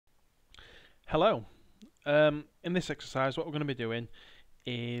Hello. In this exercise, what we're going to be doing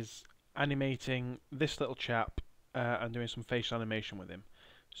is animating this little chap and doing some facial animation with him.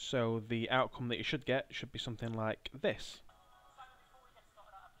 So the outcome that you should get should be something like this.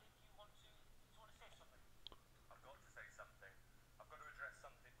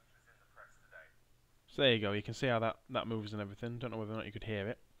 So there you go. You can see how that moves and everything. Don't know whether or not you could hear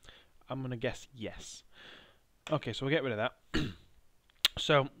it. I'm going to guess yes. Okay, so we'll get rid of that.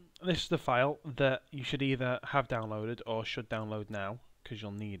 So this is the file that you should either have downloaded or should download now because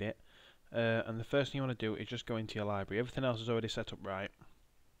you'll need it. And the first thing you want to do is just go into your library. Everything else is already set up right,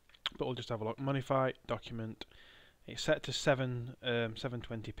 but we'll just have a look. Modify document. It's set to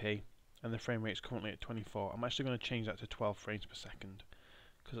 720p, and the frame rate is currently at 24. I'm actually going to change that to 12 frames per second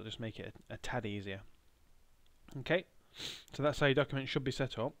because it'll just make it a tad easier. Okay, so that's how your document should be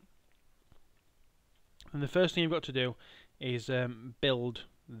set up. And the first thing you've got to do is build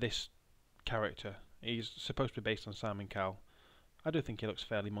this character. He's supposed to be based on Simon Cowell. I do think he looks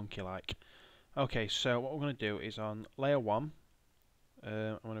fairly monkey-like. Okay, so what we're going to do is on layer 1,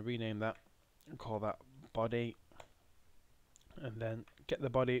 I'm going to rename that and call that body, and then get the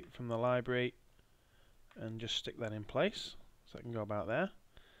body from the library and just stick that in place so I can go about there.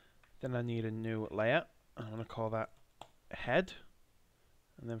 Then I need a new layer, and I'm going to call that head,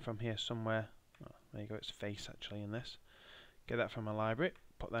 and then from here somewhere, oh, there you go, it's face actually in this. Get that from my library,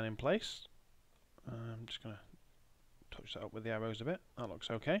 put that in place. I'm just going to touch that up with the arrows a bit. That looks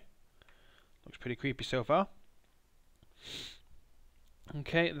okay. Looks pretty creepy so far.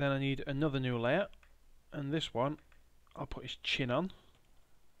 Okay, then I need another new layer, and this one I'll put his chin on.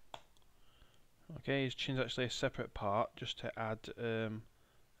 Okay, his chin's actually a separate part just to add a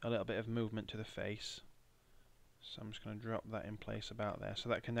little bit of movement to the face. So I'm just going to drop that in place about there, so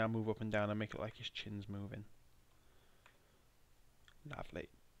that can now move up and down and make it like his chin's moving. Lovely.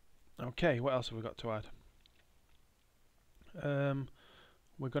 Okay, what else have we got to add?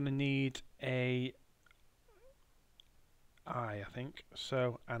 We're going to need a eye, I think.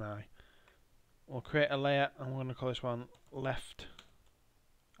 So, an eye. We'll create a layer, and we're going to call this one left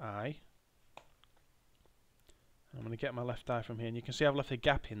eye. I'm going to get my left eye from here, and you can see I've left a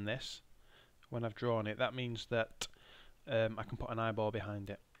gap in this when I've drawn it. That means that I can put an eyeball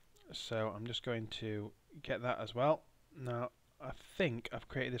behind it. So I'm just going to get that as well. Now, I think I've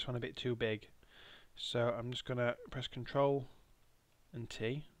created this one a bit too big. So I'm just going to press Control and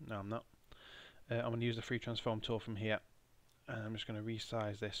T. No, I'm not. I'm going to use the free transform tool from here, and I'm just going to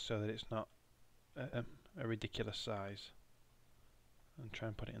resize this so that it's not a ridiculous size, and try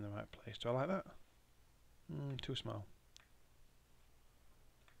and put it in the right place. Do I like that? Too small.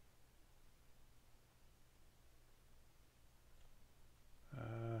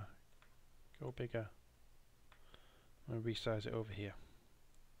 Go bigger. I'm going to resize it over here.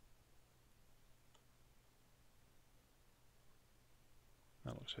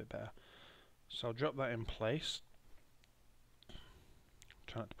 That looks a bit better. So I'll drop that in place.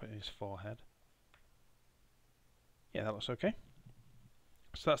 Try not to put it in his forehead. Yeah, that looks okay.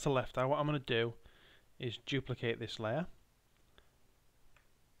 So that's the left eye. What I'm going to do is duplicate this layer,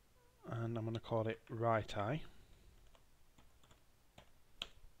 and I'm going to call it right eye.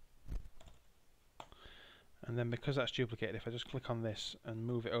 And then because that's duplicated, if I just click on this and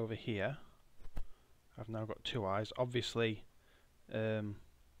move it over here, I've now got two eyes. Obviously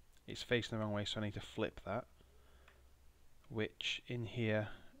it's facing the wrong way, so I need to flip that, which in here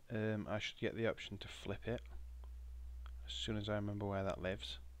I should get the option to flip it as soon as I remember where that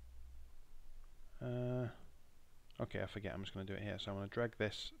lives. Okay, I forget, I'm just going to do it here. So I'm going to drag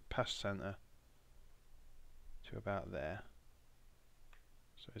this past center to about there.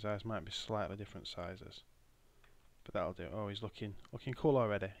 So his eyes might be slightly different sizes, but that'll do. Oh, he's looking cool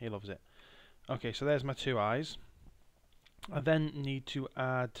already. He loves it. Okay, so there's my two eyes. I then need to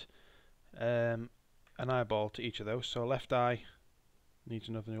add an eyeball to each of those. So left eye needs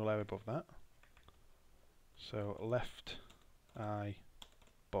another new layer above that. So left eye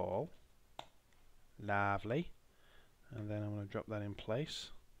ball. Lovely. And then I'm going to drop that in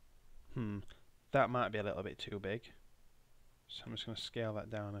place. That might be a little bit too big, so I'm just going to scale that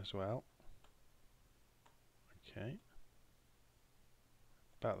down as well. Okay,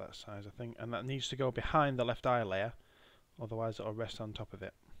 about that size I think, and that needs to go behind the left eye layer, otherwise it'll rest on top of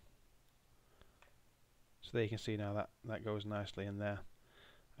it. So there you can see now that goes nicely in there,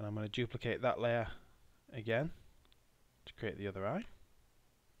 and I'm going to duplicate that layer again to create the other eye.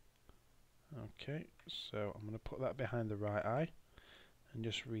 Okay, so I'm going to put that behind the right eye and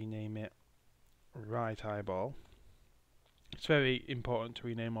just rename it right eyeball. It's very important to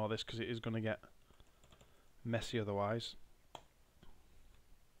rename all this because it is going to get messy otherwise.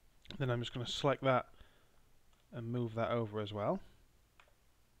 Then I'm just going to select that and move that over as well.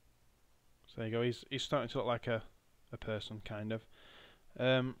 So there you go, he's starting to look like a person, kind of.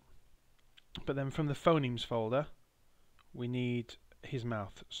 But then from the phonemes folder, we need his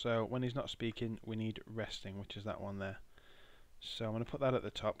mouth. So when he's not speaking, we need resting, which is that one there. So I'm going to put that at the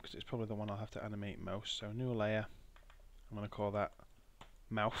top because it's probably the one I'll have to animate most. So new layer, I'm going to call that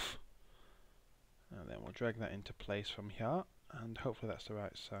mouth. And then we'll drag that into place from here, and hopefully that's the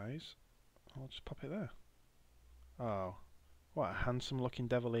right size. I'll just pop it there. Oh, what a handsome looking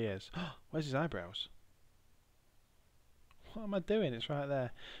devil he is. Where's his eyebrows? What am I doing? It's right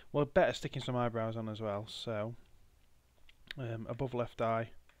there. Well, better sticking some eyebrows on as well. So, above left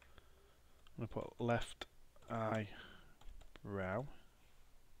eye, I'm going to put left eyebrow.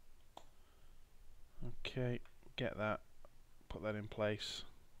 Okay, get that. Put that in place.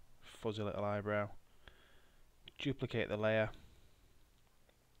 Fuzzy little eyebrow. Duplicate the layer.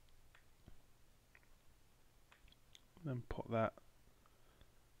 Then put that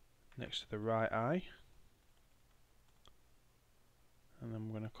next to the right eye. And then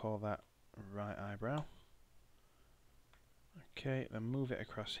we're going to call that right eyebrow. Okay, then move it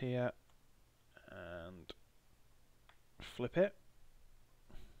across here and flip it.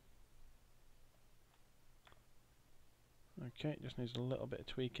 Okay, it just needs a little bit of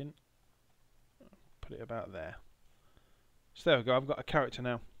tweaking. Put it about there. So there we go, I've got a character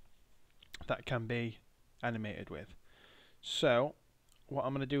now that can be animated with. So what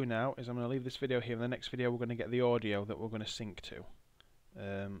I'm going to do now is I'm going to leave this video here. In the next video we're going to get the audio that we're going to sync to.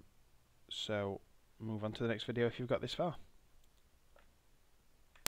 So move on to the next video if you've got this far.